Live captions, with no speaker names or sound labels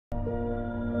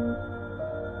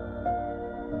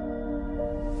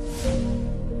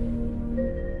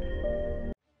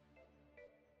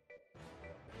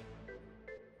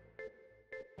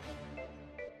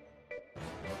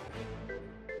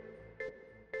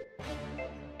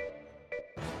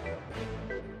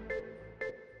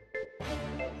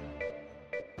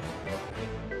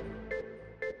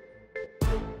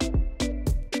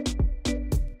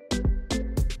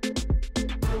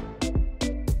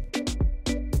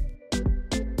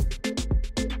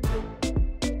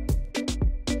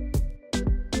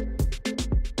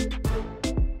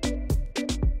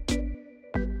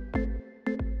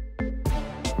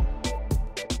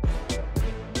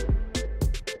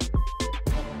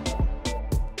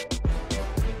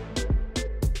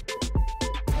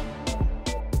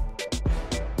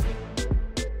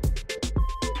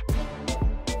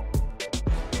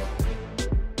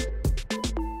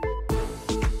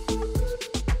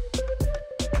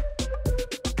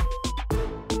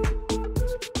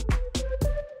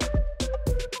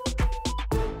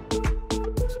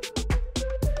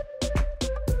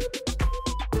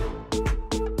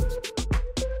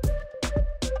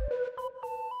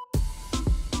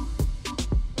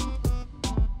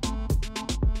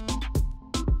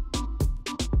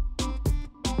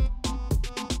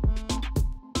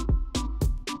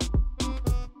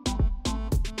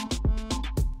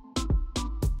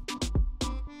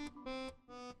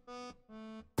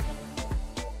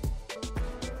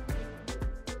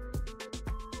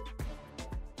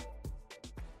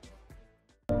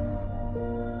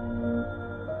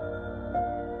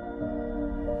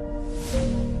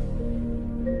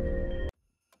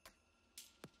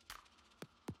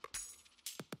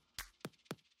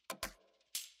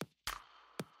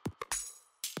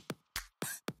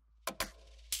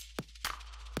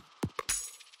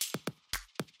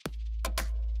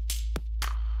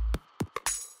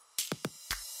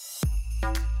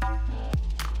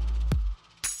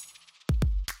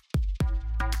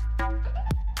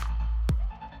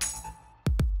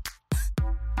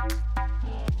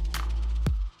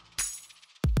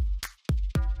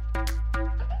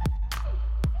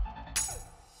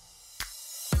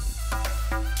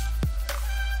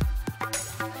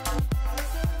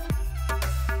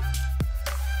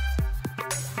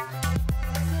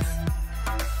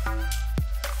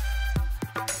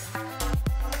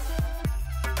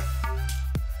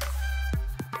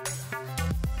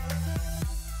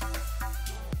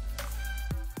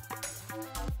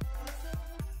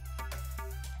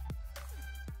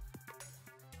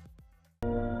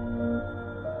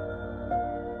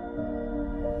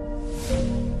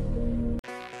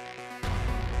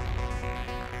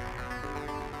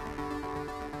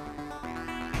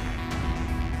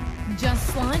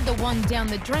slide the wand down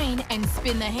the drain and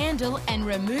spin the handle and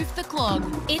remove the clog.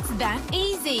 It's that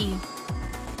easy.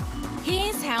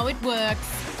 Here's how it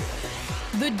works.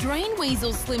 The Drain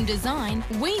Weasel Slim design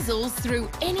weasels through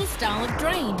any style of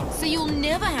drain, so you'll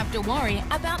never have to worry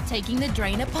about taking the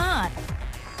drain apart.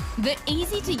 The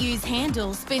easy-to-use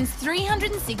handle spins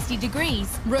 360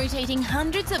 degrees, rotating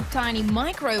hundreds of tiny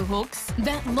micro hooks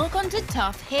that lock onto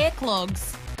tough hair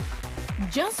clogs.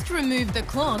 Just remove the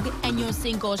clog and your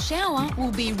sink or shower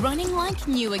will be running like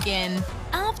new again.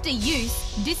 After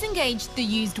use, disengage the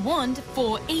used wand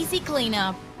for easy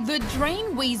cleanup. The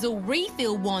Drain Weasel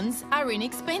refill wands are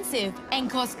inexpensive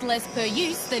and cost less per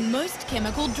use than most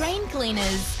chemical drain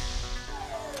cleaners.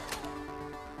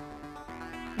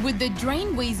 With the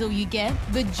Drain Weasel you get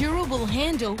the durable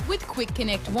handle with quick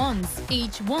connect wands.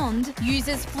 Each wand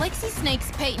uses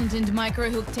FlexiSnake's patented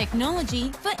microhook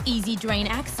technology for easy drain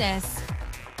access.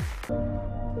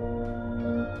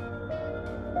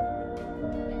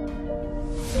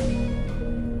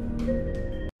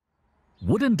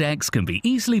 Wooden decks can be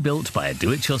easily built by a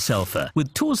do-it-yourselfer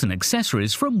with tools and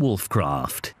accessories from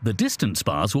Wolfcraft. The distance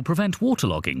bars will prevent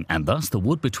waterlogging and thus the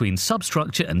wood between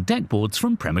substructure and deck boards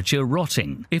from premature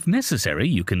rotting. If necessary,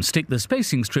 you can stick the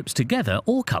spacing strips together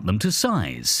or cut them to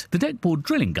size. The deckboard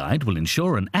drilling guide will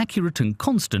ensure an accurate and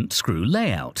constant screw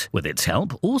layout. With its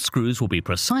help, all screws will be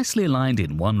precisely aligned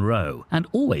in one row and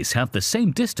always have the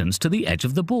same distance to the edge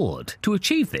of the board. To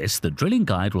achieve this, the drilling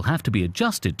guide will have to be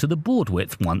adjusted to the board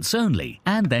width once only,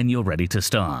 and then you're ready to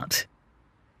start.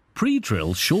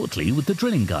 Pre-drill shortly with the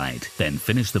drilling guide, then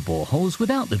finish the bore holes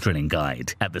without the drilling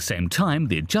guide. At the same time,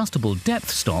 the adjustable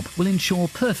depth stop will ensure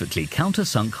perfectly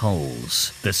countersunk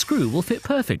holes. The screw will fit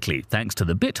perfectly thanks to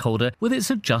the bit holder with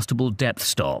its adjustable depth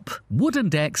stop. Wooden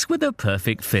decks with a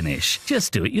perfect finish.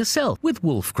 Just do it yourself with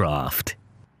Wolfcraft.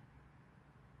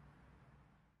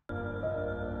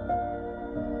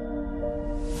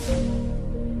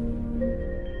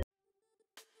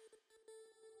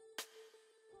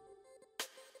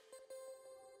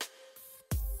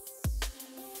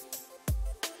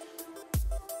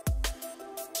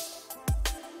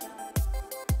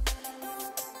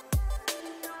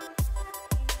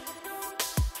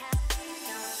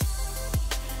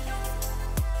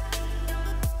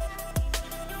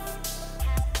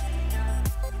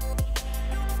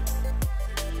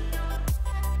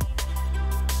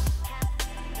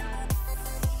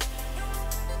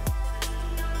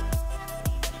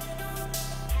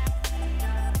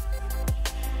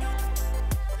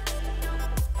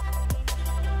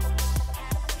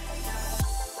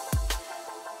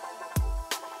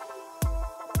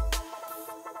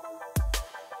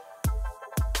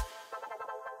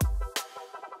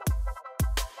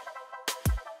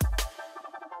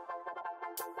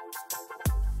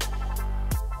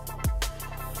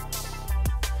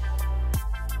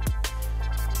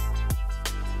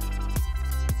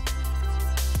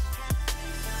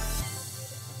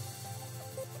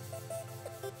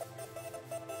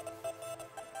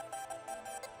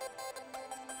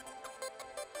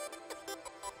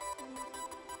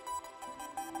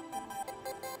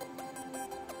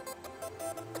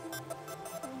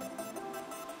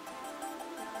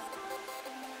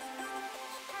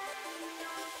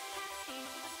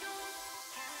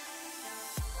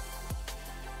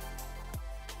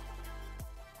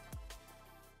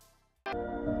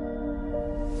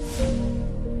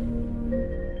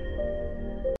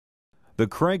 The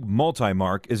Kreg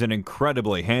Multimark is an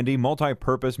incredibly handy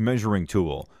multi-purpose measuring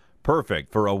tool,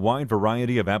 perfect for a wide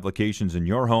variety of applications in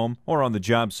your home or on the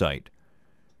job site.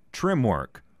 Trim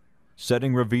work,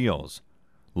 setting reveals,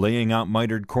 laying out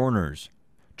mitered corners,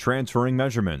 transferring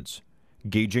measurements,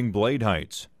 gauging blade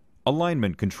heights,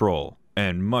 alignment control,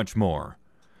 and much more.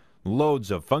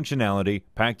 Loads of functionality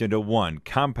packed into one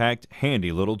compact,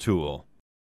 handy little tool.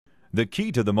 The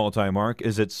key to the Multimark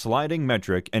is its sliding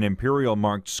metric and imperial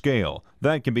marked scale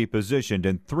that can be positioned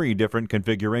in 3 different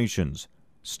configurations: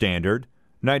 standard,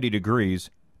 90 degrees,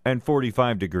 and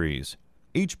 45 degrees.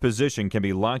 Each position can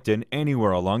be locked in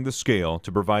anywhere along the scale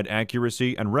to provide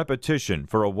accuracy and repetition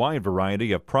for a wide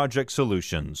variety of project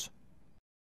solutions.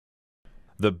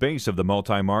 The base of the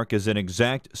Multimark is an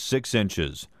exact 6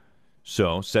 inches.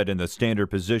 So, set in the standard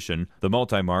position, the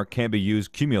Multimark can be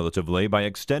used cumulatively by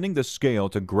extending the scale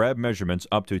to grab measurements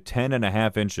up to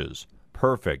 10.5 inches.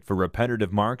 Perfect for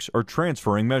repetitive marks or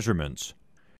transferring measurements.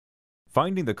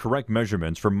 Finding the correct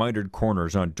measurements for mitered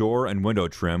corners on door and window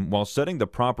trim while setting the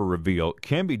proper reveal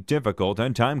can be difficult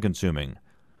and time-consuming.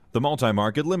 The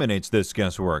Multimark eliminates this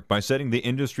guesswork by setting the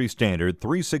industry standard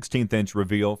 3/16"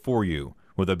 reveal for you,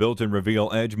 with a built-in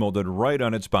reveal edge molded right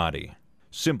on its body.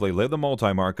 Simply lay the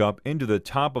Multimark up into the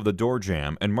top of the door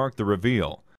jamb and mark the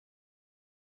reveal.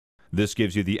 This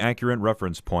gives you the accurate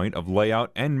reference point of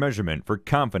layout and measurement for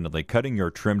confidently cutting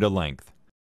your trim to length.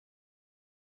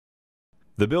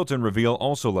 The built-in reveal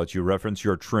also lets you reference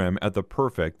your trim at the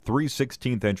perfect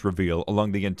 3/16" reveal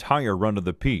along the entire run of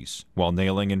the piece while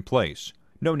nailing in place.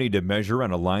 No need to measure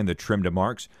and align the trim to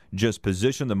marks. Just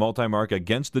position the multi-mark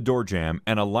against the door jamb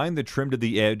and align the trim to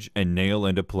the edge and nail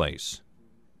into place.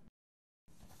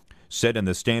 Set in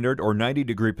the standard or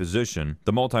 90-degree position,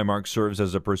 the multi-mark serves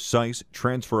as a precise,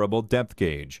 transferable depth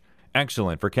gauge.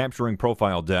 Excellent for capturing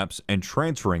profile depths and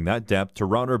transferring that depth to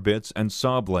router bits and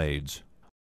saw blades.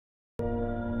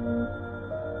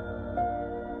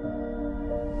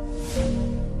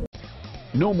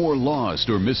 No more lost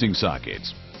or missing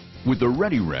sockets with the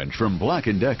Ready Wrench from Black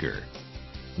 & Decker.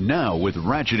 Now with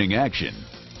ratcheting action.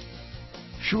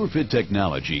 SureFit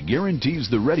technology guarantees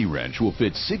the Ready Wrench will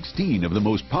fit 16 of the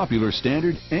most popular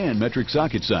standard and metric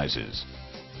socket sizes.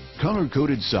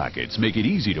 Color-coded sockets make it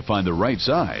easy to find the right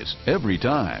size every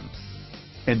time.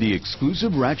 And the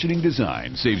exclusive ratcheting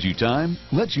design saves you time,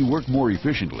 lets you work more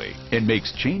efficiently, and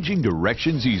makes changing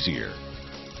directions easier.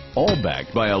 All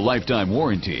backed by a lifetime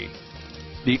warranty.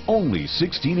 The only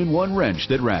 16-in-1 wrench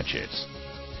that ratchets.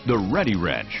 The Ready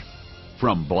Wrench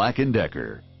from Black &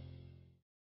 Decker.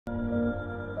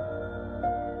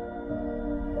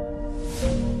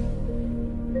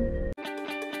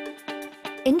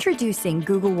 Introducing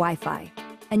Google Wi-Fi,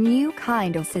 a new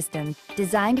kind of system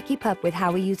designed to keep up with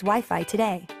how we use Wi-Fi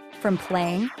today, from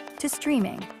playing to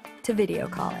streaming to video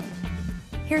calling.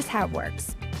 Here's how it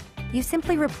works. You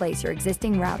simply replace your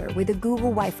existing router with a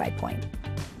Google Wi-Fi point,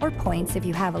 or points if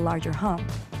you have a larger home.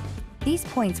 These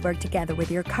points work together with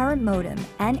your current modem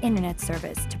and internet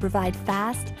service to provide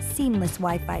fast, seamless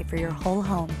Wi-Fi for your whole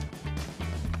home.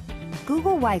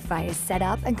 Google Wi-Fi is set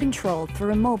up and controlled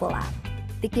through a mobile app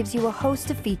that gives you a host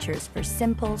of features for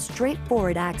simple,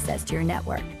 straightforward access to your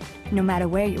network, no matter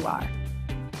where you are.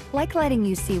 Like letting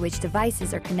you see which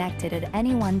devices are connected at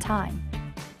any one time,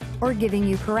 or giving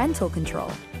you parental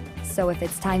control. So if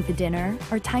it's time for dinner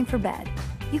or time for bed,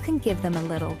 you can give them a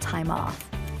little time off.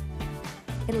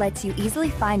 It lets you easily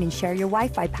find and share your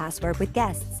Wi-Fi password with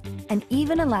guests, and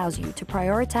even allows you to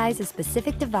prioritize a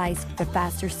specific device for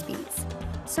faster speeds,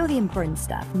 so the important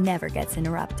stuff never gets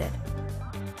interrupted.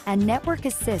 And Network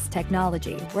Assist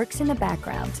technology works in the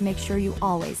background to make sure you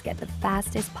always get the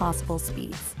fastest possible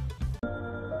speeds.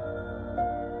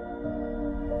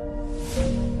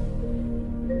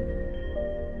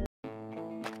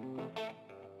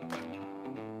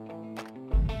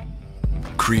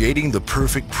 Creating the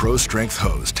perfect Pro Strength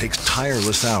hose takes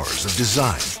tireless hours of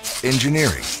design,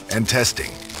 engineering, and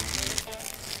testing.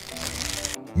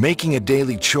 Making a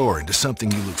daily chore into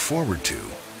something you look forward to,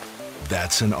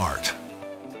 that's an art.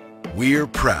 We're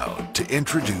proud to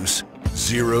introduce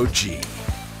Zero G,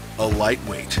 a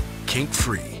lightweight,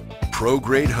 kink-free,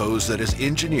 pro-grade hose that is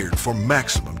engineered for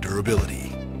maximum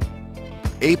durability.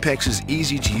 Apex's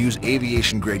easy-to-use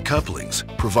aviation-grade couplings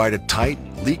provide a tight,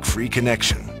 leak-free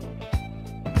connection.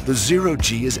 The Zero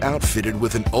G is outfitted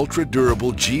with an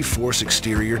ultra-durable G-Force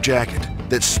exterior jacket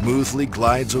that smoothly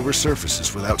glides over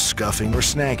surfaces without scuffing or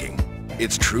snagging.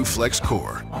 Its TrueFlex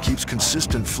core keeps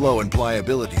consistent flow and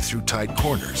pliability through tight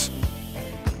corners.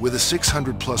 With a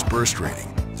 600+ burst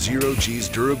rating, Zero G's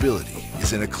durability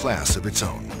is in a class of its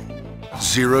own.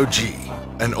 Zero G,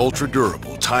 an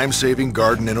ultra-durable, time-saving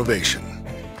garden innovation.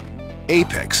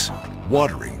 Apex,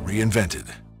 watering reinvented.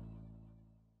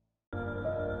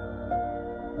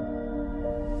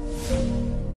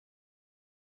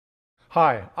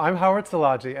 Hi, I'm Howard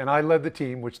Szilagyi, and I led the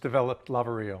team which developed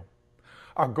Lavario.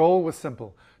 Our goal was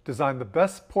simple: design the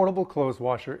best portable clothes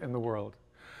washer in the world.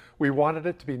 We wanted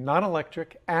it to be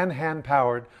non-electric and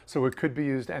hand-powered so it could be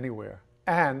used anywhere.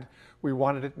 And we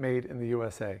wanted it made in the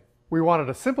USA. We wanted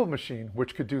a simple machine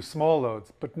which could do small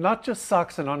loads, but not just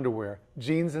socks and underwear,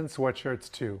 jeans and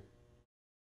sweatshirts too.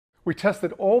 We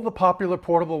tested all the popular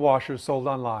portable washers sold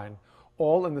online,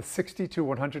 all in the $60 to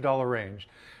 $100 range,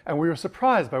 and we were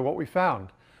surprised by what we found.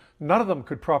 None of them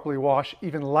could properly wash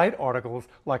even light articles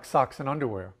like socks and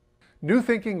underwear. New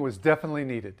thinking was definitely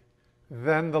needed.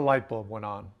 Then the light bulb went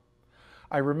on.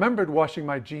 I remembered washing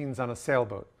my jeans on a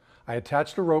sailboat. I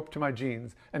attached a rope to my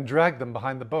jeans and dragged them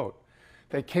behind the boat.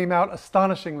 They came out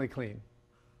astonishingly clean.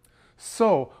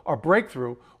 So our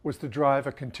breakthrough was to drive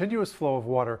a continuous flow of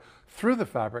water through the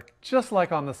fabric, just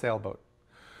like on the sailboat.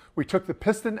 We took the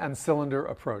piston and cylinder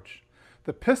approach.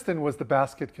 The piston was the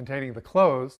basket containing the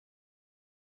clothes,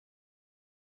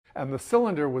 and the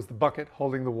cylinder was the bucket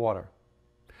holding the water.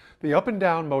 The up and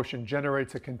down motion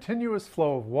generates a continuous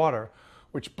flow of water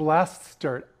which blasts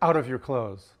dirt out of your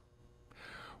clothes.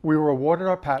 We were awarded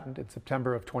our patent in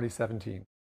September of 2017.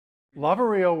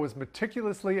 Lavario was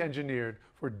meticulously engineered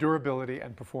for durability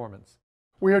and performance.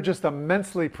 We are just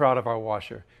immensely proud of our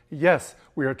washer. Yes,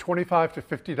 we are $25 to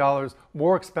 $50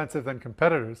 more expensive than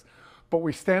competitors, but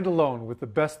we stand alone with the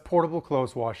best portable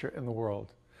clothes washer in the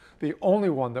world. The only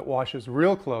one that washes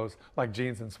real clothes like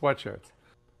jeans and sweatshirts.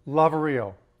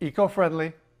 Lavario,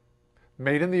 eco-friendly,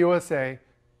 made in the USA,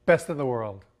 best in the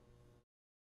world.